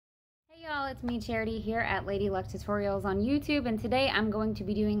it's me Charity here at LadyLuckTutorials on YouTube, and today I'm going to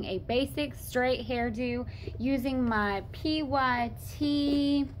be doing a basic straight hairdo using my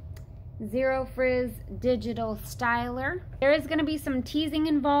PYT Zero Frizz digital styler. There is going to be some teasing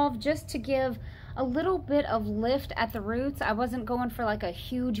involved just to give a little bit of lift at the roots. I wasn't going for like a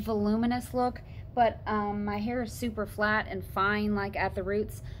huge voluminous look, but my hair is super flat and fine like at the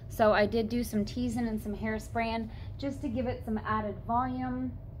roots, so I did do some teasing and some hairspraying just to give it some added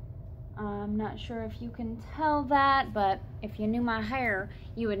volume. I'm not sure if you can tell that, but if you knew my hair,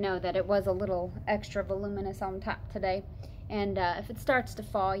 you would know that it was a little extra voluminous on top today. And if it starts to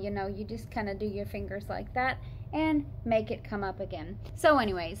fall, you know, you just kind of do your fingers like that and make it come up again. So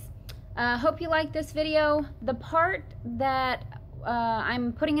anyways, hope you like this video. The part that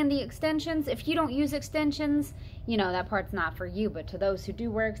I'm putting in the extensions, if you don't use extensions, you know, that part's not for you, but to those who do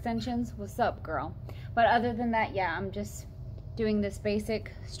wear extensions, what's up, girl? But other than that, yeah, I'm just doing this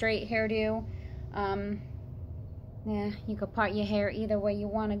basic straight hairdo. Yeah, you could part your hair either way you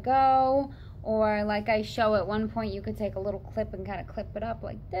want to go, or like I show at one point, you could take a little clip and kind of clip it up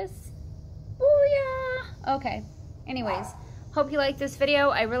like this. Booyah! Okay, anyways, hope you like this video.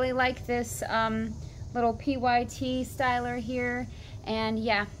 I really like this little PYT styler here, and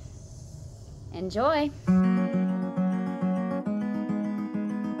yeah, enjoy.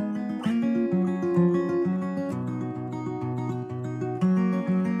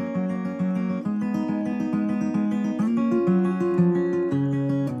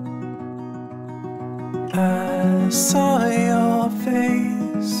 I saw your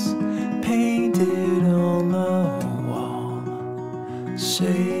face painted on the wall,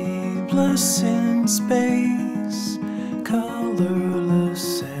 shapeless in space,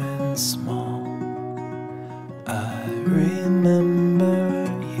 colorless and small. I remember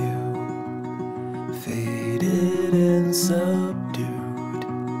you, faded and subdued.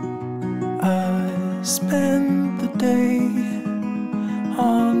 I spent the day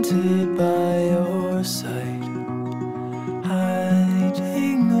haunted by your sight,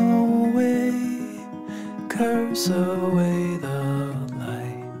 hiding away, curse away the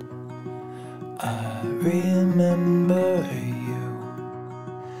light. I remember you,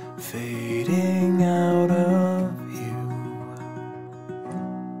 fading out of view.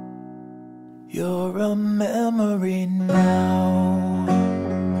 You're a memory now,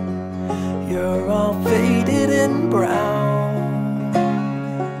 you're all faded and brown.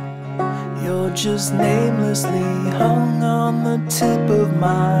 You're just namelessly hung on the tip of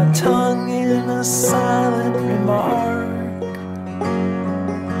my tongue in a silent remark.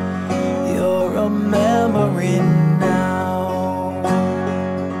 You're a memory now,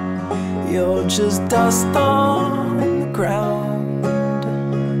 you're just dust on the ground,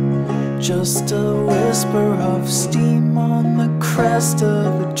 just a whisper of steam on the crest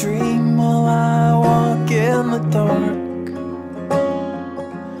of a dream while I walk in the dark.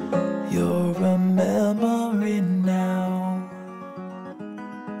 You're a memory now.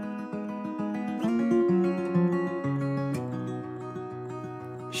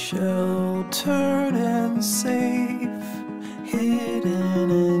 Sheltered and safe, hidden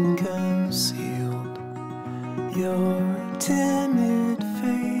and concealed, your timid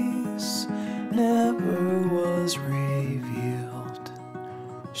face never was revealed,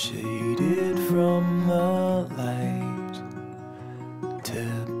 shaded from the light,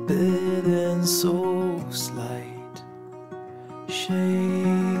 tepid and so slight.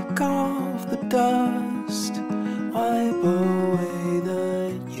 Shake off the dust, wipe away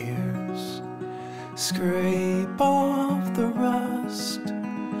the years, scrape off the rust,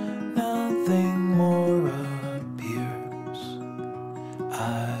 nothing more appears.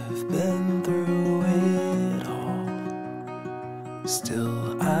 I've been through it all,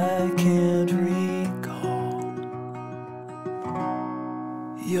 still I can't recall.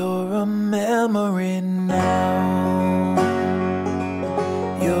 You're a memory now,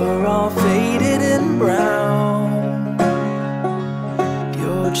 you're all faded and brown.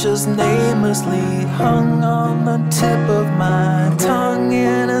 You're just namelessly hung on the tip of my tongue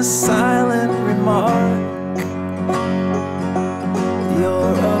in a silent remark.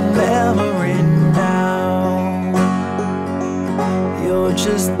 You're a memory now, you're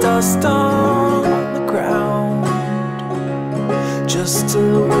just dust on the ground, just a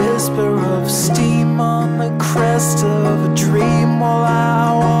whisper of steam on the crest of a dream while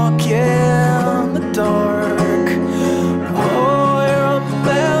I walk in the dark. Oh, you're a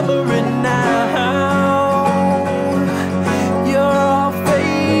memory now, you're all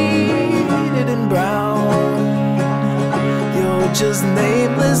faded and brown. You're just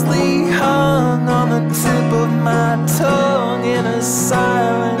namelessly hung on the tip of my tongue in a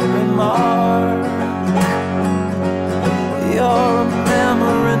silent remark.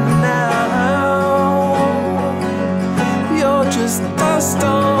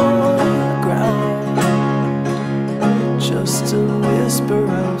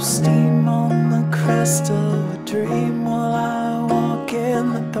 of steam on the crest of a dream while I walk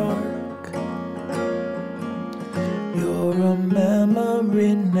in the dark. You're a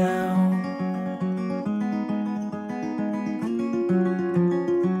memory now.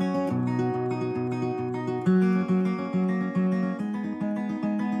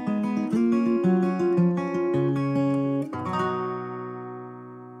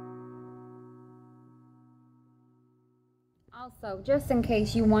 Also, just in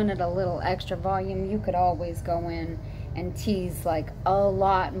case you wanted a little extra volume, you could always go in and tease like a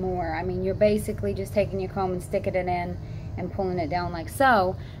lot more. I mean, you're basically just taking your comb and sticking it in and pulling it down like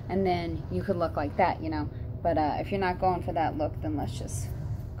so, and then you could look like that, you know. But if you're not going for that look, then let's just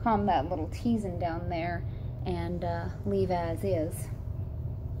calm that little teasing down there and leave as is.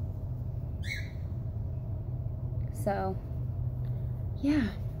 So, yeah.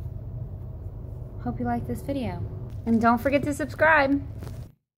 Hope you like this video. And don't forget to subscribe.